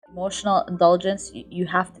emotional indulgence, you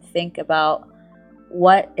have to think about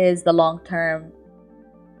what is the long-term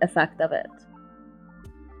effect of it.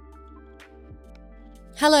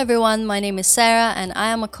 Hello everyone, my name is Sarah and I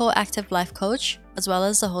am a co-active life coach as well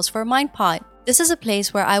as the host for MindPod. This is a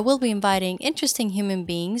place where I will be inviting interesting human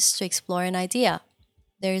beings to explore an idea.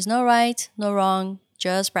 There is no right, no wrong,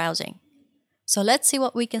 just browsing. So let's see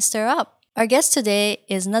what we can stir up. Our guest today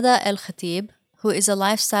is Nada El Khatib, who is a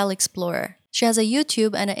lifestyle explorer. She has a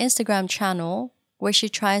YouTube and an Instagram channel where she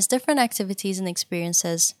tries different activities and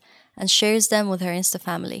experiences and shares them with her Insta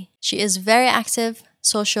family. She is very active,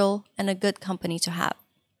 social, and a good company to have.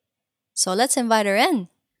 So let's invite her in.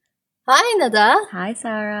 Hi, Nada. Hi,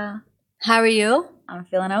 Sarah. How are you? I'm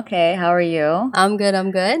feeling okay. How are you? I'm good.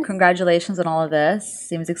 Congratulations on all of this.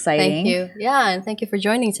 Seems exciting. Thank you. Yeah, and thank you for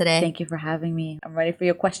joining today. Thank you for having me. I'm ready for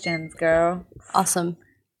your questions, girl. Awesome.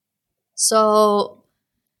 So,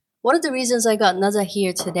 one of the reasons I got Nada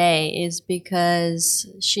here today is because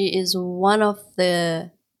she is one of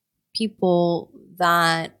the people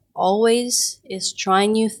that always is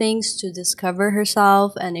trying new things to discover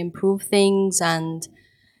herself and improve things and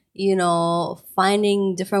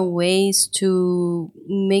finding different ways to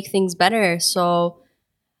make things better. So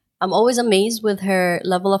I'm always amazed with her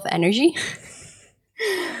level of energy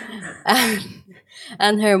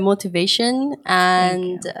and her motivation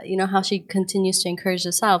and how she continues to encourage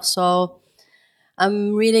herself. So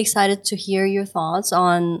I'm really excited to hear your thoughts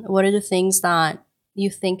on what are the things that you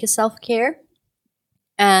think is self-care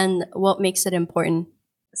and what makes it important.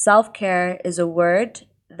 Self-care is a word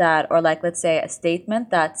that, or like, let's say a statement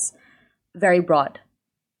that's very broad,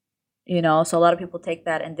 so a lot of people take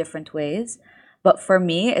that in different ways. But for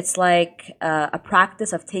me, it's like a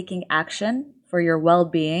practice of taking action for your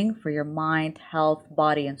well-being, for your mind, health,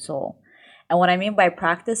 body, and soul. And what I mean by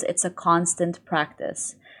practice, it's a constant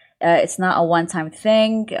practice. It's not a one-time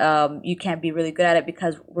thing. You can't be really good at it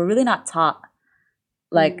because we're really not taught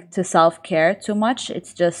to self-care too much.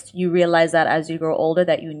 It's just you realize that as you grow older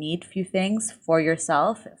that you need few things for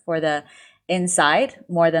yourself, for the inside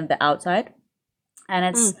more than the outside. And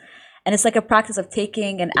it's like a practice of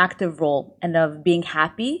taking an active role and of being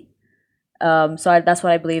happy. That's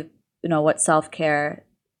what I believe, what self-care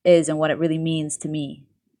is and what it really means to me.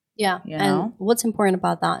 Yeah. And what's important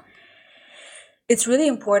about that? It's really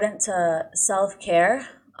important to self-care,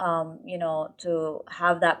 to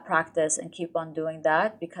have that practice and keep on doing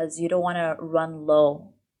that because you don't want to run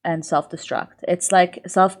low and self-destruct. It's like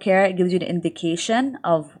self-care, it gives you the indication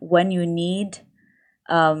of when you need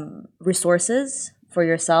resources for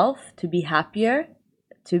yourself to be happier,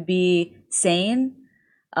 to be sane,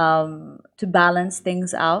 to balance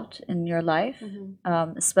things out in your life,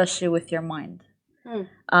 especially with your mind.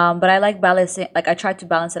 But I like balancing, I try to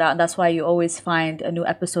balance it out, and that's why you always find a new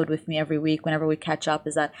episode with me every week whenever we catch up,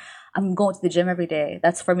 is that I'm going to the gym every day.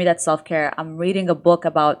 That's, for me, that's self-care. I'm reading a book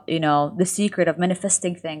about, the secret of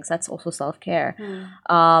manifesting things. That's also self-care.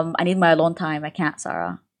 I need my alone time. I can't,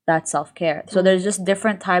 Sarah. That's self-care. So there's just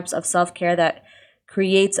different types of self-care that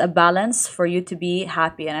creates a balance for you to be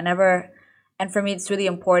happy. And for me, it's really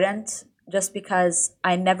important just because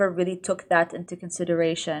I never really took that into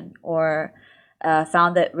consideration or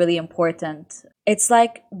found it really important. It's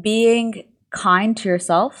like being kind to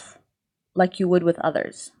yourself like you would with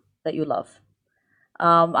others that you love.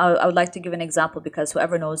 I would like to give an example because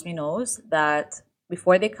whoever knows me knows that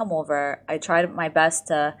before they come over, I try my best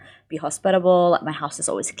to be hospitable. My house is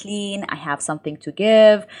always clean. I have something to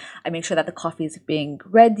give. I make sure that the coffee is being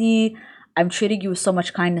ready. I'm treating you with so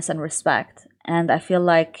much kindness and respect. And I feel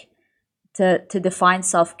like to define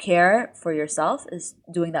self-care for yourself is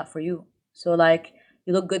doing that for you. So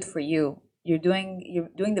you look good for you. You're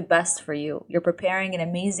doing the best for you. You're preparing an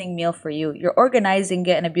amazing meal for you. You're organizing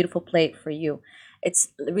it in a beautiful plate for you.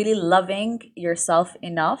 It's really loving yourself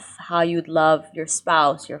enough how you'd love your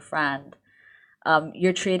spouse, your friend.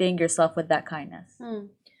 You're treating yourself with that kindness.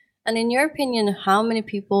 And in your opinion, how many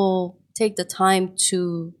people take the time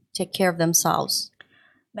to take care of themselves?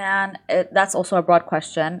 Man, that's also a broad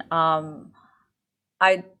question.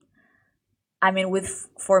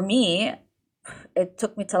 For me, it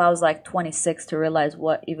took me till I was 26 to realize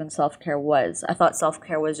what even self-care was. I thought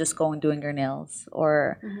self-care was just going doing your nails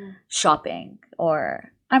or shopping,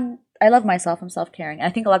 or I love myself, I'm self-caring. I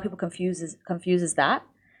think a lot of people confuses that.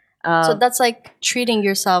 So that's like treating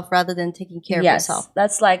yourself rather than taking care of yourself.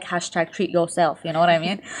 That's like # treat yourself, you know what I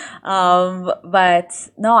mean? But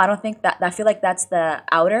no, I don't think that. I feel like that's the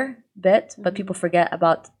outer bit, but people forget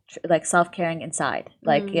about self-caring inside,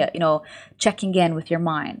 checking in with your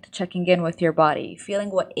mind, checking in with your body, feeling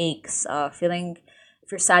what aches, feeling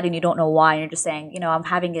if you're sad and you don't know why, and you're just saying, I'm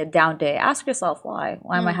having a down day, ask yourself why.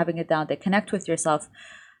 Why am I having a down day? Connect with yourself.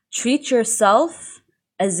 Treat yourself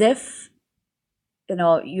as if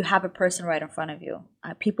you have a person right in front of you.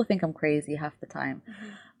 People think I'm crazy half the time.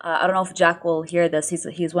 I don't know if Jack will hear this.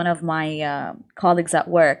 He's one of my colleagues at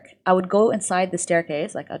work. I would go inside the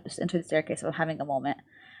staircase, like I'd just enter the staircase. I'm having a moment,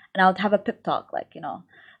 and I would have a pep talk, like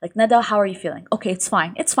Nada, how are you feeling? Okay, it's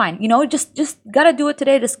fine. It's fine. Just gotta do it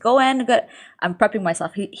today. Just go in. I'm prepping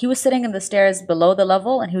myself. He was sitting in the stairs below the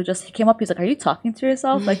level, and he came up. He's like, "Are you talking to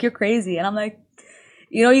yourself? Like you're crazy." And I'm like,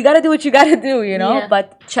 you gotta do what you gotta do. Yeah.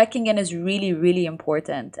 But checking in is really, really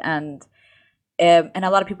important, and a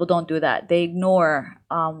lot of people don't do that. They ignore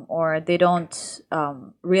or they don't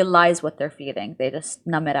realize what they're feeling. They just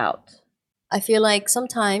numb it out. I feel like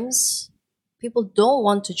sometimes people don't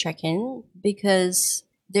want to check in because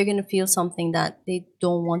they're going to feel something that they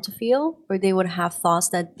don't want to feel, or they would have thoughts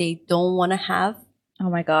that they don't want to have. Oh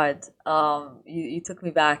my God. You took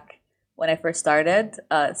me back when I first started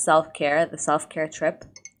the self-care trip.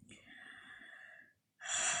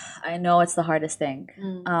 I know it's the hardest thing.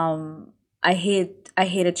 I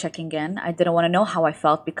hated checking in. I didn't want to know how I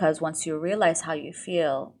felt, because once you realize how you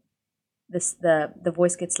feel, the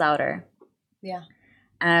voice gets louder. Yeah.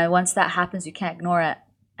 And once that happens, you can't ignore it,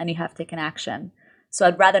 and you have to take an action. So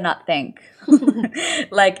I'd rather not think.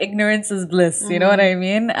 Like, ignorance is bliss, you know what I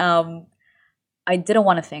mean? I didn't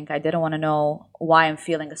want to think. I didn't want to know why I'm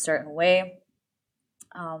feeling a certain way.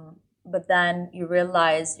 But then you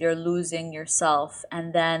realize you're losing yourself.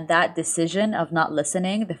 And then that decision of not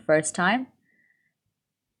listening the first time,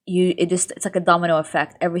 it's like a domino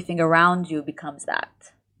effect. Everything around you becomes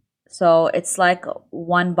that. So it's like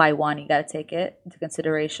one by one, you got to take it into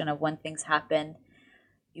consideration of when things happen.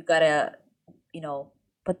 You got to,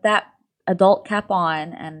 put that adult cap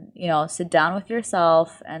on and, sit down with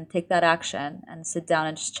yourself and take that action and sit down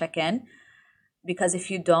and just check in. Because if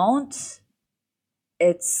you don't,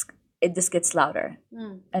 it just gets louder,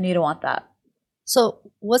 and you don't want that.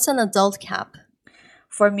 So what's an adult cap?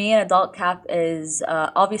 For me, an adult cap is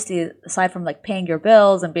obviously, aside from like paying your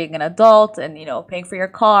bills and being an adult and, paying for your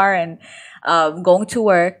car and going to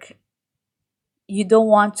work, you don't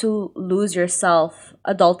want to lose yourself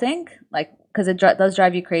adulting, like, because it does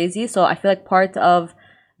drive you crazy. So I feel like part of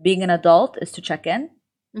being an adult is to check in.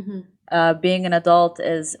 Being an adult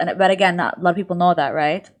but again, not a lot of people know that,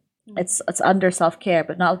 right? It's under self-care,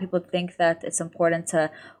 but not a lot of people think that it's important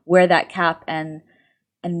to wear that cap and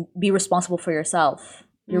be responsible for yourself.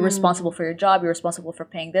 You're responsible for your job. You're responsible for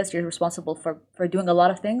paying this. You're responsible for doing a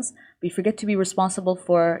lot of things, but you forget to be responsible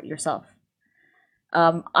for yourself.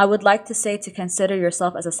 I would like to say to consider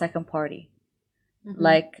yourself as a second party.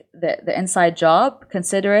 Like the inside job,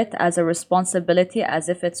 consider it as a responsibility, as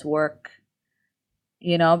if it's work,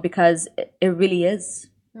 because it really is.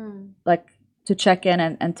 Like, to check in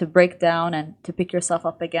and to break down and to pick yourself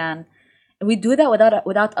up again. And we do that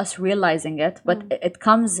without us realizing it, but it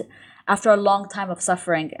comes after a long time of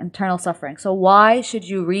suffering, internal suffering. So why should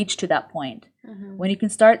you reach to that point when you can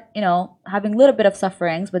start, having a little bit of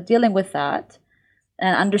sufferings, but dealing with that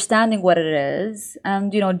and understanding what it is,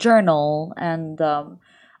 and, journal and,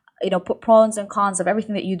 put pros and cons of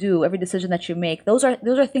everything that you do, every decision that you make. Those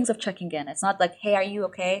are things of checking in. It's not like, hey, are you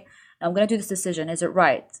okay? I'm going to do this decision. Is it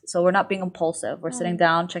right? So we're not being impulsive. We're sitting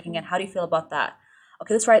down, checking in. How do you feel about that?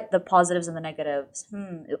 Okay, let's write the positives and the negatives.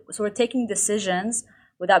 So we're taking decisions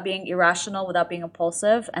without being irrational, without being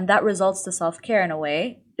impulsive. And that results to self-care in a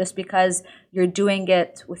way, just because you're doing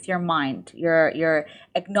it with your mind. You're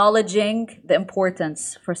acknowledging the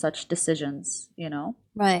importance for such decisions,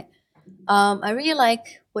 Right. I really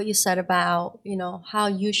like what you said about, how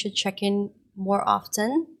you should check in more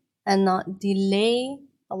often and not delay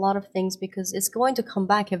a lot of things, because it's going to come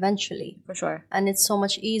back eventually. For sure. And it's so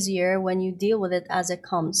much easier when you deal with it as it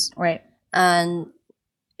comes. Right. And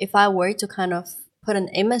if I were to kind of put an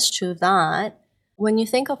image to that, when you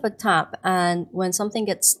think of a tap and when something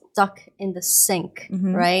gets stuck in the sink,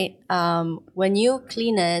 right? When you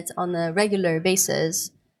clean it on a regular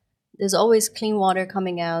basis, there's always clean water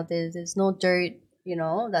coming out. There's no dirt,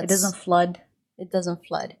 It doesn't flood. It doesn't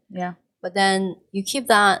flood. Yeah. But then you keep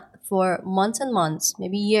that for months and months,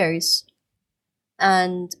 maybe years.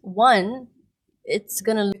 And it's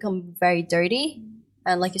going to become very dirty.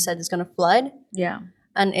 And like you said, it's going to flood. Yeah.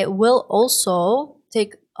 And it will also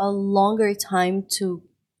take a longer time to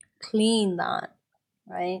clean that,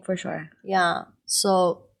 right? For sure. Yeah.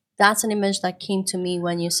 So that's an image that came to me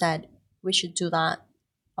when you said we should do that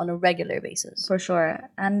on a regular basis. For sure.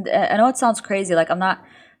 And I know it sounds crazy. Like, I'm not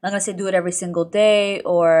going to say do it every single day,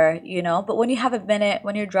 or, but when you have a minute,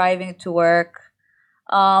 when you're driving to work,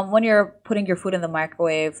 When you're putting your food in the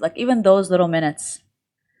microwave, like even those little minutes,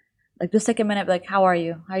 like just take a minute, like, how are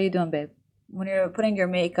you? How you doing, babe? When you're putting your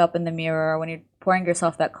makeup in the mirror, when you're pouring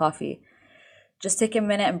yourself that coffee, just take a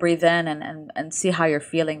minute and breathe in and see how you're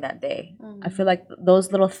feeling that day. I feel like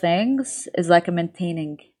those little things is like a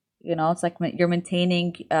maintaining, it's like you're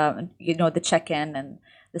maintaining, the check-in and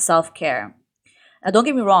the self-care. Now, don't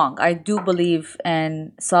get me wrong, I do believe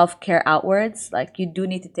in self-care outwards. Like, you do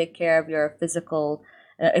need to take care of your physical.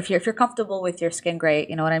 If you're comfortable with your skin, great,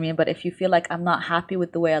 you know what I mean. But if you feel like I'm not happy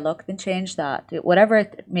with the way I look, then change that. Whatever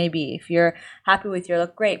it may be. If you're happy with your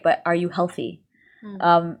look, great. But are you healthy?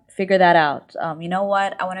 Figure that out. You know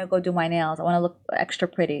what? I want to go do my nails. I want to look extra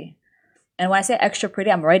pretty. And when I say extra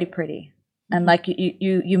pretty, I'm already pretty. And like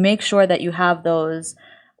you make sure that you have those.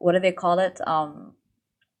 What do they call it?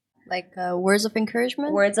 Like words of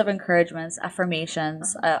encouragement. Words of encouragements,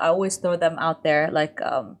 affirmations. I always throw them out there. Like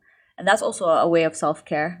and that's also a way of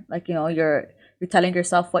self-care. Like, you're telling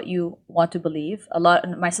yourself what you want to believe. A lot.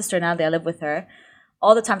 My sister, now that I live with her,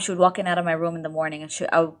 all the time she would walk in out of my room in the morning, and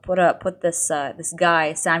I would put this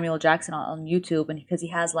guy Samuel Jackson on YouTube, and because he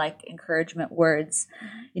has like encouragement words,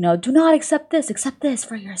 do not accept this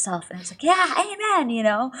for yourself, and it's like, yeah, amen,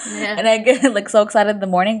 Yeah. And I get like so excited in the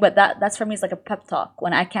morning. But that's for me is like a pep talk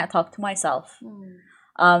when I can't talk to myself.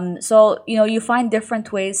 So you find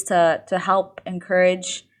different ways to help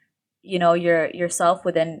encourage yourself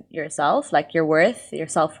within yourself, like your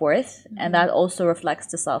self-worth, and that also reflects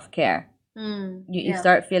to self-care. You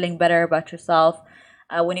start feeling better about yourself.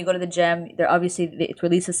 When you go to the gym, it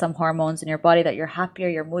releases some hormones in your body that you're happier,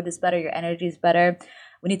 your mood is better, your energy is better.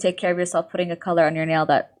 When you take care of yourself, putting a color on your nail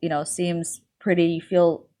that seems pretty, you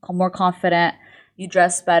feel more confident, you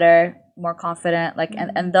dress better, more confident, like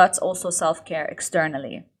and that's also self-care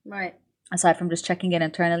externally. Right. Aside from just checking in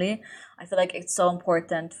internally, I feel like it's so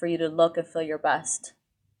important for you to look and feel your best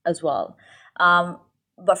as well.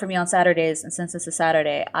 But for me on Saturdays, and since it's a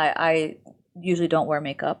Saturday, I usually don't wear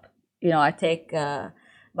makeup. I take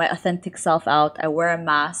my authentic self out. I wear a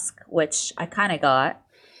mask, which I kind of got.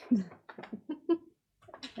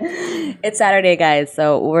 It's Saturday, guys,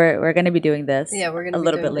 so we're gonna be doing this. Yeah, we're gonna a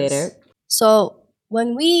little bit later. So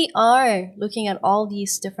when we are looking at all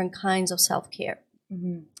these different kinds of self-care,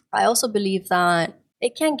 I also believe that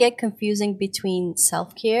it can get confusing between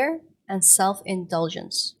self-care and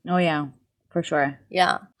self-indulgence. Oh yeah, for sure.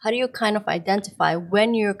 Yeah. How do you kind of identify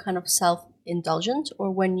when you're kind of self-indulgent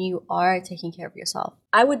or when you are taking care of yourself?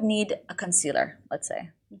 I would need a concealer, let's say.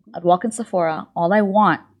 I'd walk in Sephora. All I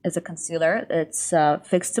want is a concealer. It's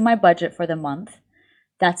fixed to my budget for the month.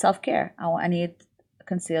 That's self-care. I need a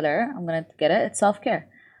concealer. I'm going to get it. It's self-care.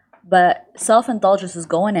 But self-indulgence is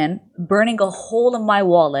going in, burning a hole in my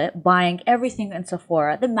wallet, buying everything in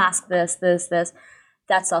Sephora, the mask, this.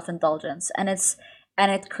 That's self-indulgence. And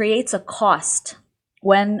it creates a cost.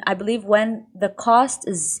 When the cost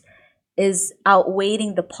is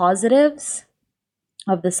outweighing the positives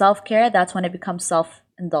of the self-care, that's when it becomes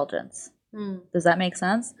self-indulgence. Does that make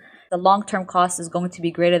sense? The long-term cost is going to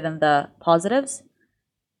be greater than the positives.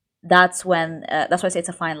 That's why I say it's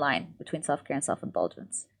a fine line between self-care and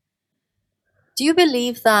self-indulgence. Do you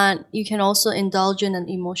believe that you can also indulge in an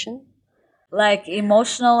emotion? Like,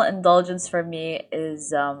 emotional indulgence for me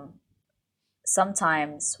is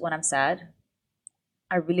sometimes when I'm sad,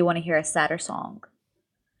 I really want to hear a sadder song,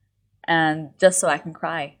 and just so I can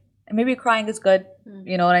cry. And maybe crying is good,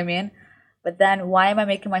 you know what I mean? But then why am I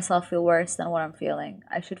making myself feel worse than what I'm feeling?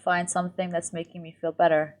 I should find something that's making me feel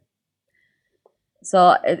better.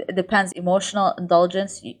 So it depends. Emotional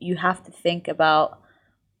indulgence, you have to think about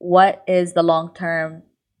what is the long-term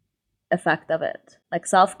effect of it. Like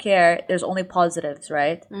self-care, there's only positives,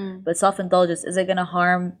 right? But self-indulgence, is it gonna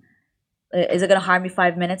harm me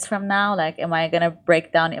 5 minutes from now? Like, am I gonna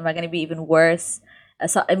break down? Am I gonna be even worse?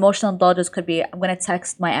 Emotional indulgence could be, I'm gonna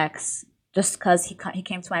text my ex just because he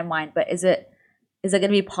came to my mind. But is it gonna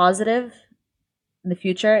be positive in the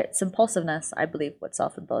future? It's impulsiveness, I believe, what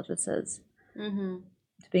self-indulgence is.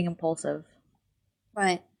 It's being impulsive.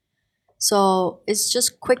 Right. So it's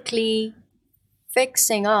just quickly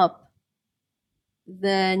fixing up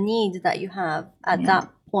the need that you have at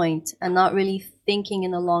that point, and not really thinking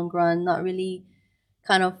in the long run, not really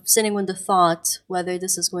kind of sitting with the thought whether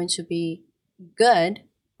this is going to be good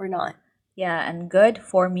or not. Yeah, and good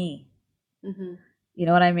for me. You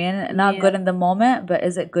know what I mean? Not good in the moment, but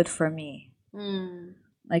is it good for me?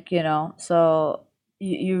 Like, so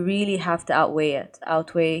you really have to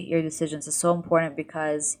outweigh your decisions. It's so important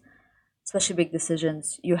because, especially big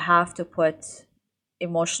decisions, you have to put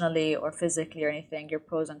emotionally or physically or anything, your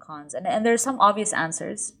pros and cons. And there's some obvious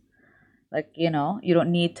answers. Like, you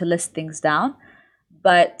don't need to list things down.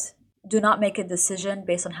 but do not make a decision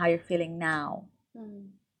based on how you're feeling now.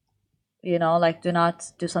 You know, like do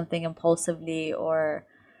not do something impulsively or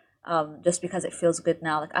just because it feels good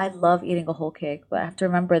now. Like I love eating a whole cake, but I have to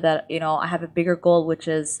remember that, you know, I have a bigger goal, which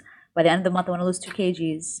is by the end of the month, I want to lose 2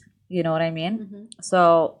 kgs. You know what I mean?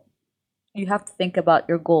 So you have to think about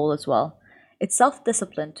your goal as well. It's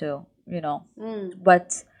self-discipline too, you know,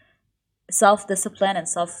 but self-discipline and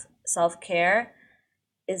self-care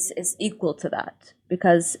is equal to that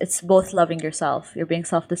because it's both loving yourself. You're being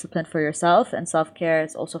self-disciplined for yourself, and self-care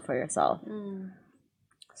is also for yourself.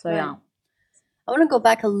 So Right. yeah. I want to go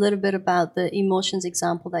back a little bit about the emotions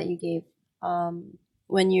example that you gave.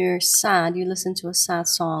 When you're sad, you listen to a sad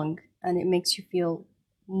song and it makes you feel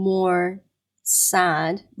more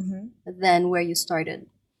sad than where you started.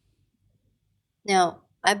 Now,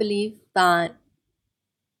 I believe that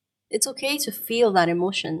it's okay to feel that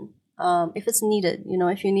emotion if it's needed. You know,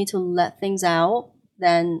 if you need to let things out,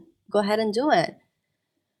 then go ahead and do it.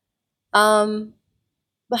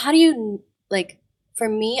 But how do you, like, for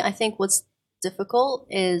me, I think what's difficult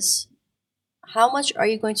is how much are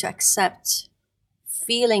you going to accept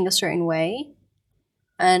feeling a certain way,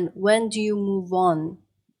 and when do you move on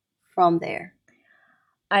from there?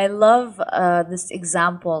 I love this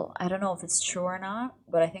example. I don't know if it's true or not,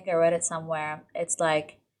 but I think I read it somewhere. It's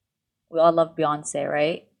like we all love Beyonce,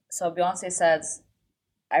 right? So Beyonce says,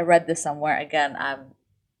 I read this somewhere. Again, I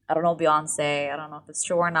don't know Beyonce. I don't know if it's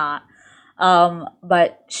true or not.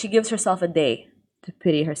 But she gives herself a day to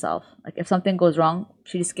pity herself. Like if something goes wrong,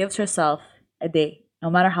 she just gives herself a day, no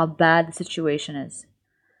matter how bad the situation is.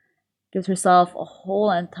 Gives herself a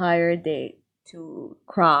whole entire day to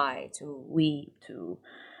cry, to weep, to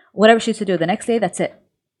whatever she needs to do. The next day, that's it.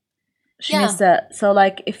 She Yeah. needs to. So,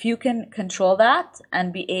 like, if you can control that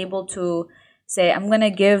and be able to say, I'm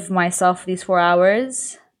gonna give myself these 4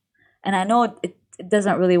 hours, and I know it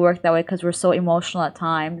doesn't really work that way because we're so emotional at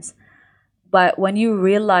times. But when you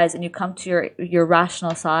realize and you come to your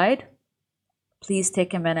rational side, please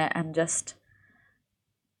take a minute and just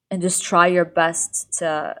try your best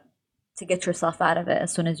to get yourself out of it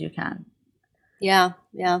as soon as you can. Yeah,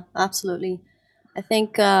 absolutely. I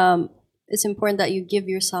think it's important that you give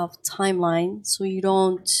yourself timeline so you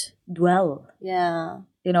don't. Dwell. Yeah,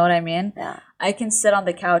 You know what I mean? yeah, I can sit on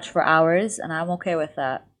the couch for hours and I'm okay with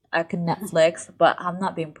that. I can Netflix, but I'm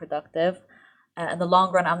not being productive. In the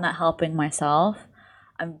long run, I'm not helping myself.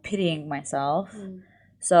 I'm pitying myself.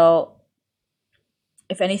 So,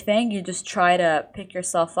 if anything, you just try to pick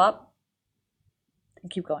yourself up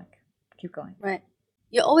and keep going. Keep going. right.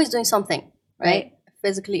 You're always doing something, right?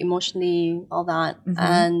 Physically, emotionally, all that.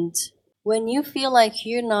 And when you feel like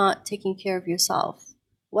you're not taking care of yourself,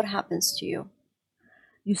 what happens to you?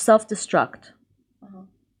 You self-destruct.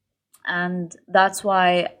 And that's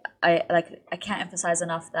why I can't emphasize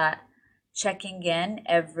enough that checking in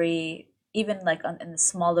every, even like in the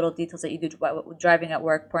small little details that you do, driving at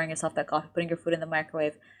work, pouring yourself that coffee, putting your food in the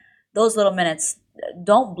microwave, those little minutes,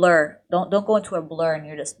 don't blur, don't go into a blur and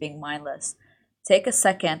you're just being mindless. Take a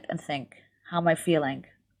second and think, how am I feeling?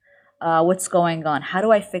 What's going on? How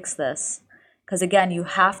do I fix this? Because again, you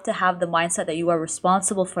have to have the mindset that you are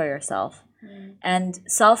responsible for yourself. And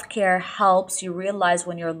self-care helps you realize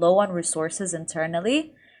when you're low on resources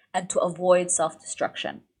internally and to avoid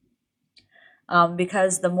self-destruction.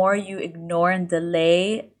 Because the more you ignore and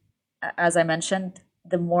delay, as I mentioned,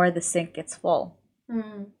 the more the sink gets full.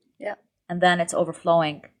 Yeah. And then it's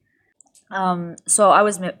overflowing. So I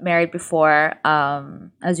was married before,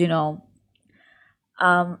 as you know.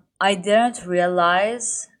 I didn't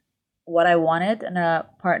realize what I wanted in a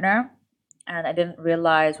partner, and I didn't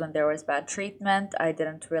realize when there was bad treatment. I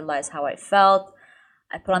didn't realize how I felt.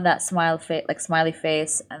 I put on that smiley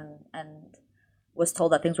face, and was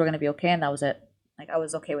told that things were gonna be okay, and that was it. Like I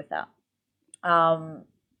was okay with that.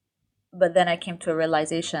 But then I came to a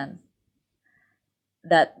realization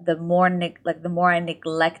that the more I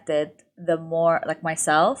neglected, the more like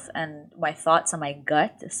myself and my thoughts and my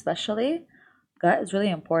gut, especially. Gut is really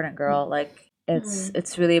important, girl. Like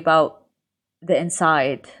it's really about the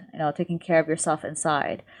inside, you know, taking care of yourself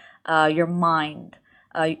inside, your mind,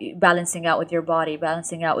 balancing out with your body,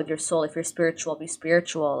 balancing out with your soul. If you're spiritual, be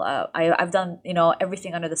spiritual. I've done, you know,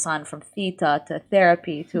 everything under the sun, from theta to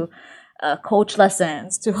therapy to coach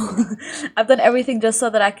lessons to I've done everything just so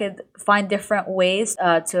that I could find different ways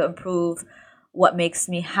to improve what makes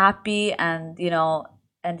me happy, and you know,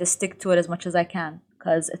 and just stick to it as much as I can,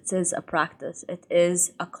 because it is a practice. It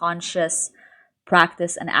is a conscious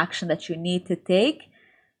practice and action that you need to take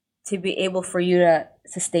to be able for you to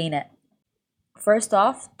sustain it. First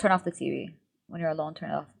off, turn off the TV. When you're alone,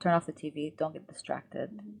 turn off the TV. Don't get distracted.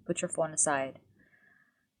 Put your phone aside.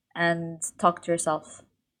 and talk to yourself.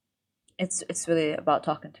 It's really about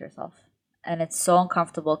talking to yourself. And it's so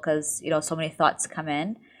uncomfortable because, so many thoughts come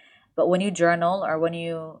in. But when you journal or when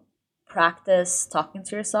you practice talking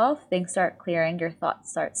to yourself, things start clearing, your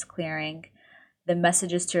thoughts starts clearing, the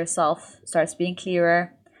messages to yourself starts being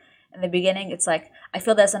clearer. In the beginning, it's like, I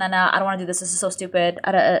feel this and I don't want to do this. This is so stupid.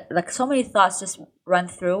 Like so many thoughts just run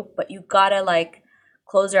through, but you gotta like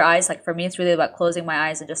close your eyes. Like for me, it's really about closing my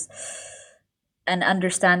eyes and just and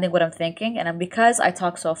understanding what I'm thinking. And because I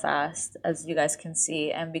talk so fast, as you guys can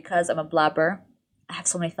see, and because I'm a blabber, I have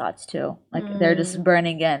so many thoughts too. Like they're just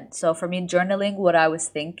burning in. So for me, journaling what I was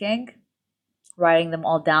thinking, writing them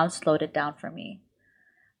all down, slowed it down for me.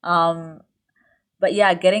 But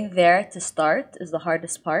yeah, getting there to start is the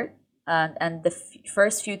hardest part. And the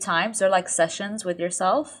first few times, they're like sessions with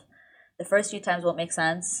yourself. The first few times won't make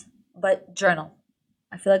sense, but journal.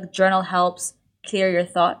 I feel like journal helps clear your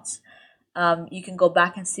thoughts. You can go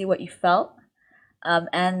back and see what you felt.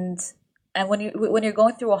 And when you're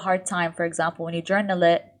going through a hard time, for example, when you journal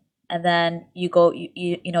it, and then you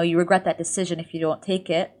regret that decision if you don't take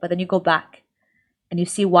it, but then you go back and you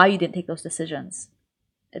see why you didn't take those decisions.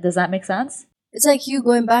 Does that make sense? It's like you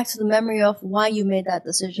going back to the memory of why you made that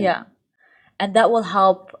decision. Yeah. And that will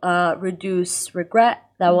help reduce regret.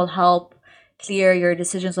 That will help clear your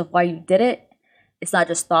decisions of why you did it. It's not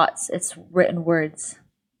just thoughts, it's written words.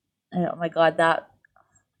 And, oh my God,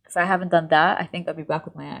 if I haven't done that, I think I'll be back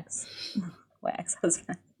with my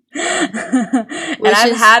ex-husband. And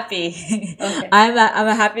I'm happy. Okay. I'm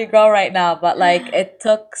a happy girl right now, but like it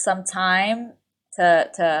took some time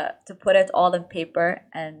to put it all in paper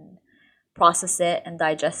and process it and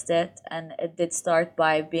digest it. And it did start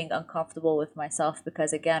by being uncomfortable with myself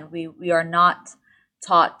because again, we are not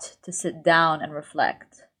taught to sit down and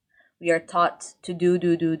reflect. We are taught to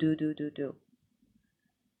do.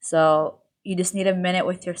 So you just need a minute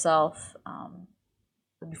with yourself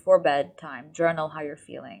before bedtime. Journal how you're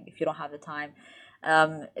feeling. If you don't have the time,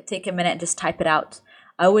 take a minute and just type it out.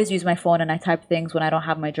 I always use my phone and I type things when I don't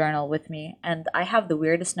have my journal with me. And I have the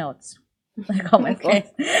weirdest notes. Like on my phone.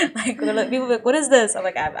 Like people are like, what is this? I'm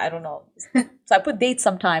like, I don't know. So I put dates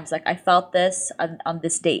sometimes. Like I felt this on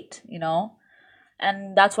this date,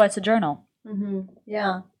 and that's why it's a journal.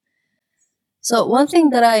 Yeah. So one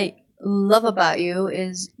thing that I love about you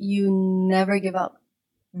is you never give up.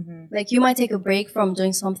 Like you might take a break from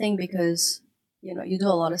doing something because you do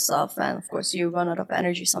a lot of stuff, and of course you run out of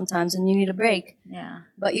energy sometimes and you need a break. Yeah.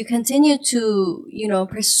 But you continue to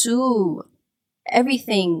pursue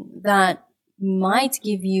everything that might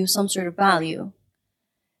give you some sort of value.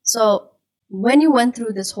 So when you went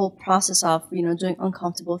through this whole process of doing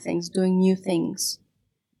uncomfortable things, doing new things,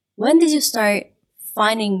 when did you start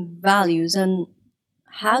finding values, and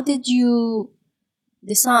how did you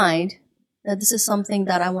decide that this is something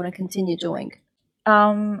that I want to continue doing?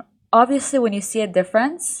 Obviously when you see a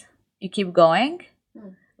difference, you keep going.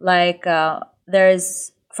 Like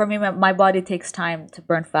for me, my body takes time to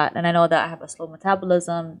burn fat, and I know that I have a slow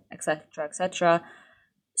metabolism, etc., etc.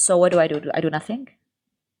 So what do? I do nothing,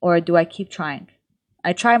 or do I keep trying?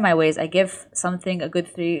 I try my ways. I give something a good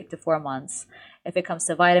 3 to 4 months. If it comes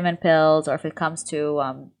to vitamin pills, or if it comes to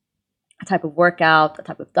a type of workout, a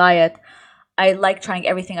type of diet, I like trying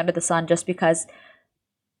everything under the sun, just because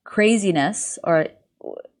craziness or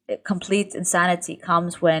complete insanity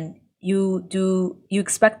comes when you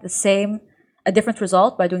expect a different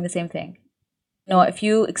result by doing the same thing. If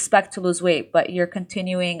you expect to lose weight, but you're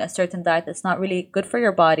continuing a certain diet that's not really good for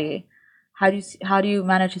your body, how do you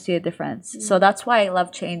manage to see a difference? So that's why I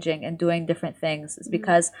love changing and doing different things. It's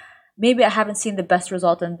because maybe I haven't seen the best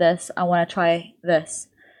result in this. I want to try this,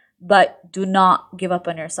 but do not give up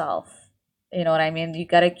on yourself. You know what I mean? You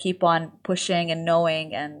got to keep on pushing and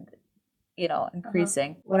knowing and,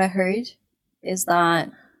 increasing. What I heard is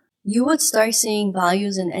that you would start seeing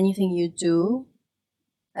values in anything you do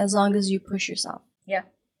as long as you push yourself. Yeah,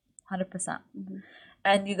 100%.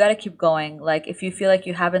 And you got to keep going. Like if you feel like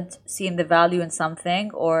you haven't seen the value in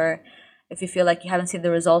something, or if you feel like you haven't seen the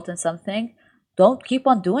result in something, don't keep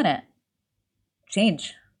on doing it.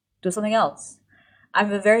 Change. Do something else.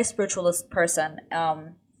 I'm a very spiritualist person.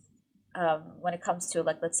 When it comes to,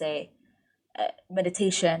 like, let's say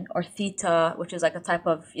meditation or theta, which is like a type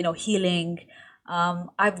of healing.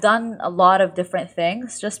 I've done a lot of different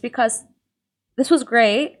things just because this was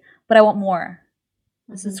great, but I want more.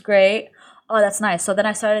 This is great. Oh, that's nice. So then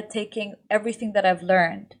I started taking everything that I've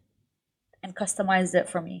learned and customized it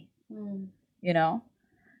for me, and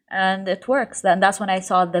it works. And that's when I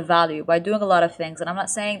saw the value by doing a lot of things. And I'm not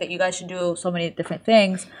saying that you guys should do so many different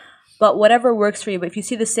things, but whatever works for you. But if you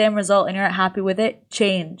see the same result and you're not happy with it,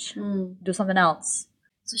 change. Do something else.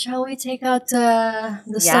 So shall we take out the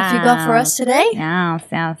stuff you got for us today? Yes.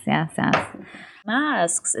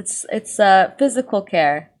 Masks. It's physical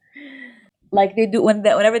care. Like they do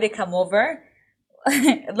whenever they come over.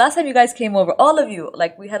 Last time you guys came over, all of you,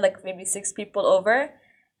 like we had like maybe 6 people over,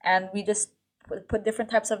 and we just put different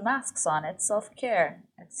types of masks on. It's self-care.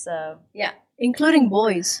 It's Yeah, including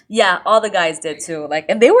boys. yeah, all the guys did too. Like,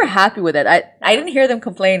 and they were happy with it. I didn't hear them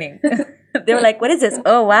complaining. They were like, "What is this?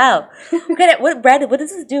 Oh wow, okay, what Brad? What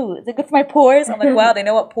does this do? Is it good for my pores?" I'm like, "Wow, they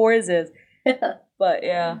know what pores is." But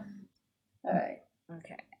yeah. All right.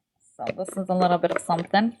 Okay, so this is a little bit of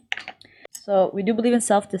something. So we do believe in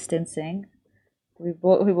self-distancing. We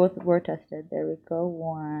both were tested. There we go.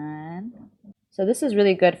 1. So this is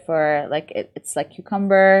really good for like it's like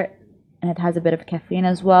cucumber, and it has a bit of caffeine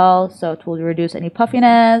as well. So it will reduce any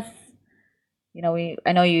puffiness. You know,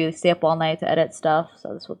 I know you stay up all night to edit stuff,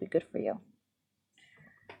 so this will be good for you.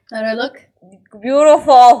 How do I look?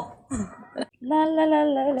 Beautiful. La la la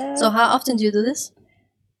la la. So how often do you do this?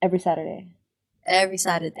 Every Saturday. Every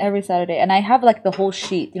Saturday. Every Saturday, and I have like the whole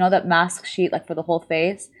sheet. You know that mask sheet, like for the whole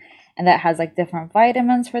face. And that has like different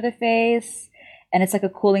vitamins for the face, and it's like a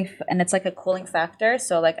cooling factor.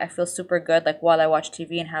 So like I feel super good like while I watch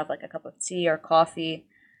TV and have like a cup of tea or coffee.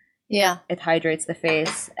 Yeah, it hydrates the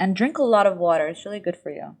face. And drink a lot of water. It's really good for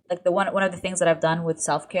you. Like one of the things that I've done with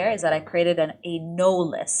self-care is that I created a no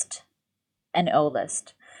list, an O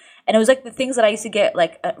list, and it was like the things that I used to get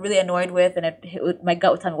like really annoyed with, and my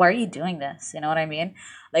gut would tell me, "Why are you doing this?" You know what I mean?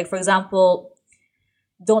 Like for example,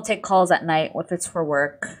 don't take calls at night if it's for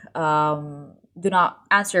work. Do not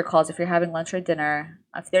answer your calls if you're having lunch or dinner.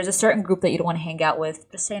 If there's a certain group that you don't want to hang out with,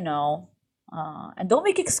 just say no. And don't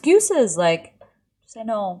make excuses. Like, say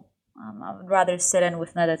no. I would rather sit in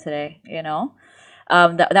with Nada today, you know?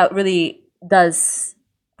 That really does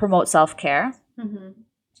promote self-care.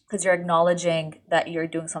 Because you're acknowledging that you're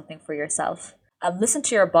doing something for yourself. Listen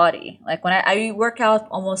to your body. Like when I work out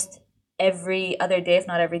almost every other day, if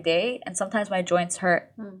not every day, and sometimes my joints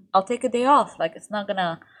hurt, I'll take a day off. Like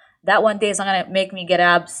that one day is not gonna make me get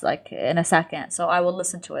abs like in a second. So I will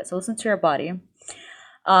listen to it. So listen to your body.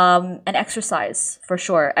 And exercise for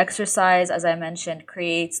sure. Exercise, as I mentioned,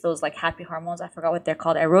 creates those like happy hormones. I forgot what they're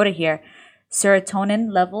called. I wrote it here.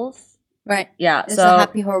 Serotonin levels. Right. Yeah. It's so the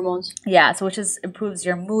happy hormones. Yeah. So which improves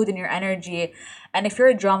your mood and your energy. And if you're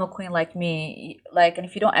a drama queen like me, and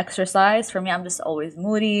if you don't exercise, for me, I'm just always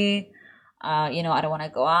moody. I don't want to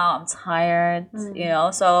go out. I'm tired.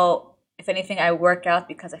 So if anything, I work out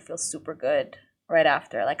because I feel super good right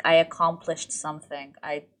after. Like I accomplished something.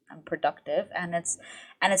 I'm productive, and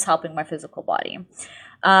it's helping my physical body.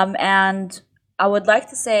 And I would like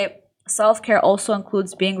to say self-care also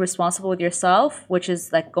includes being responsible with yourself, which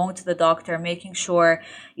is like going to the doctor, making sure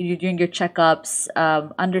you're doing your checkups,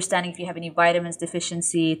 understanding if you have any vitamins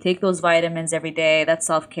deficiency, take those vitamins every day. That's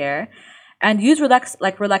self-care. And use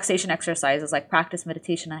relaxation exercises, like practice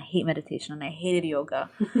meditation. I hate meditation and I hated yoga.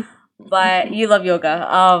 But you love yoga.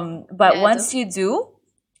 But yeah, once you do,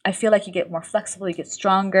 I feel like you get more flexible, you get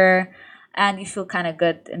stronger, and you feel kind of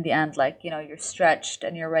good in the end. Like, you're stretched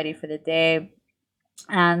and you're ready for the day.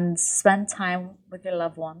 And spend time with your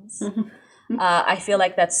loved ones. I feel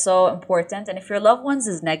like that's so important. And if your loved ones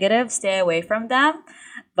is negative, stay away from them.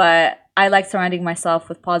 But I like surrounding myself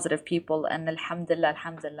with positive people, and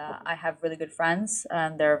alhamdulillah, I have really good friends,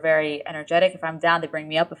 and they're very energetic. If I'm down, they bring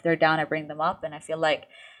me up. If they're down, I bring them up. And I feel like,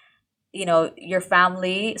 your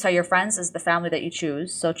friends is the family that you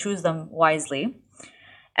choose. So choose them wisely,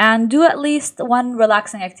 and do at least one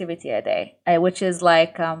relaxing activity a day, which is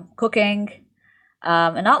like cooking.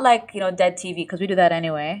 And not like, dead TV, because we do that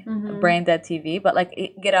anyway, brain dead TV, but like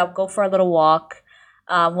get up, go for a little walk,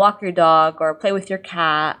 walk your dog or play with your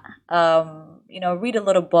cat, read a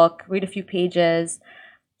little book, read a few pages,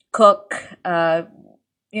 cook,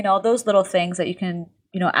 those little things that you can,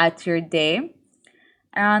 add to your day.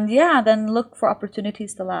 And yeah, then look for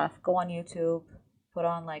opportunities to laugh. Go on YouTube, put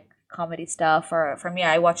on like comedy stuff, or for me,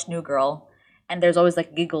 I watch New Girl, and there's always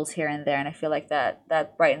like giggles here and there, and I feel like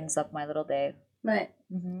that brightens up my little day. Right.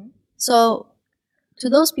 So to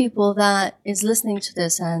those people that is listening to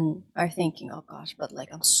this and are thinking, oh gosh, but like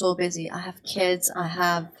I'm so busy. I have kids. I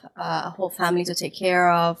have a whole family to take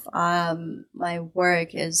care of. My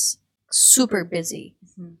work is super busy.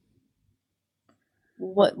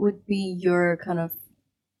 What would be your kind of,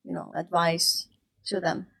 advice to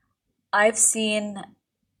them? I've seen,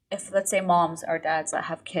 if let's say moms or dads that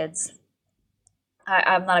have kids,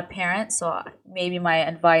 I'm not a parent, so maybe my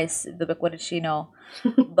advice, what did she know?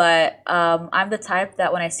 But I'm the type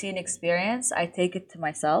that when I see an experience, I take it to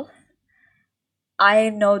myself. I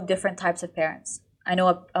know different types of parents. I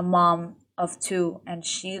know a mom of 2, and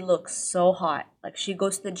she looks so hot. Like, she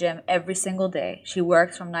goes to the gym every single day. She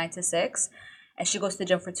works from 9 to 6, and she goes to the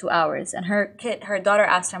gym for 2 hours. And her daughter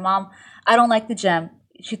asked her mom, "I don't like the gym.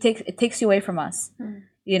 It takes you away from us."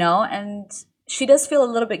 You know, and she does feel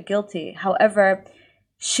a little bit guilty. However,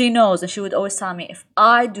 she knows, and she would always tell me, if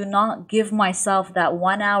I do not give myself that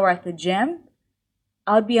 1 hour at the gym,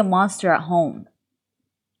 I would be a monster at home.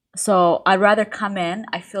 So I'd rather come in,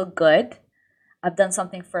 I feel good, I've done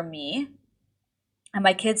something for me, and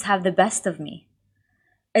my kids have the best of me.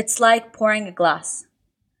 It's like pouring a glass.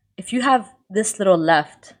 If you have this little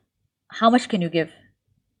left, how much can you give?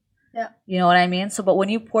 Yeah. You know what I mean? So, but when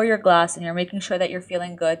you pour your glass and you're making sure that you're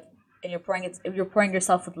feeling good and you're pouring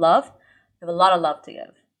yourself with love, you have a lot of love to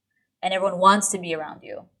give. And everyone wants to be around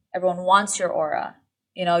you. Everyone wants your aura.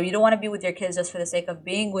 You know, you don't want to be with your kids just for the sake of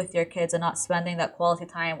being with your kids and not spending that quality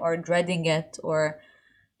time or dreading it, or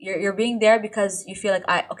you're being there because you feel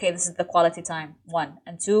like, okay, this is the quality time, 1.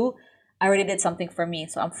 And 2, I already did something for me,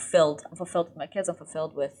 so I'm fulfilled. I'm fulfilled with my kids. I'm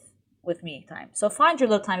fulfilled with me time. So find your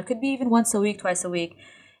little time. It could be even once a week, twice a week.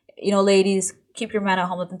 You know, ladies, keep your man at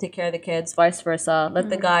home. Let them take care of the kids. Vice versa. Let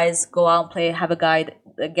the guys go out and play. Have a guy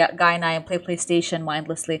night and play PlayStation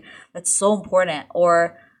mindlessly. That's so important.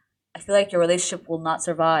 Or I feel like your relationship will not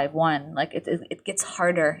survive. 1, like it gets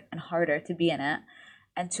harder and harder to be in it.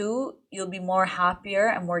 And 2, you'll be more happier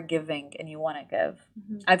and more giving, and you want to give.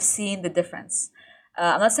 I've seen the difference.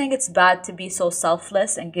 I'm not saying it's bad to be so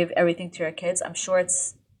selfless and give everything to your kids. I'm sure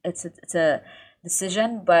it's a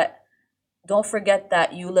decision, but don't forget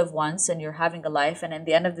that you live once and you're having a life. And at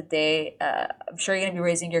the end of the day, I'm sure you're going to be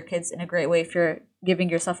raising your kids in a great way if you're giving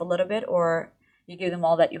yourself a little bit, or you give them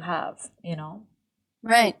all that you have, you know?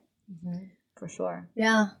 Right. For sure.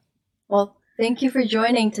 Yeah. Well, thank you for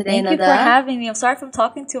joining today, Thank you Nada. for having me. I'm sorry if I'm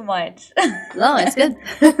talking too much. No, it's good.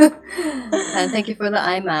 And thank you for the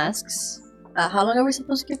eye masks. How long are we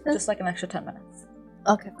supposed to keep this? Just like an extra 10 minutes.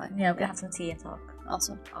 Okay, fine. Yeah, we can have some tea and talk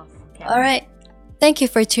Awesome. off camera. All right. Thank you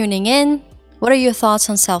for tuning in. What are your thoughts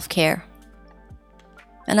on self-care?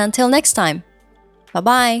 And until next time,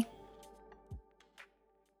 bye-bye.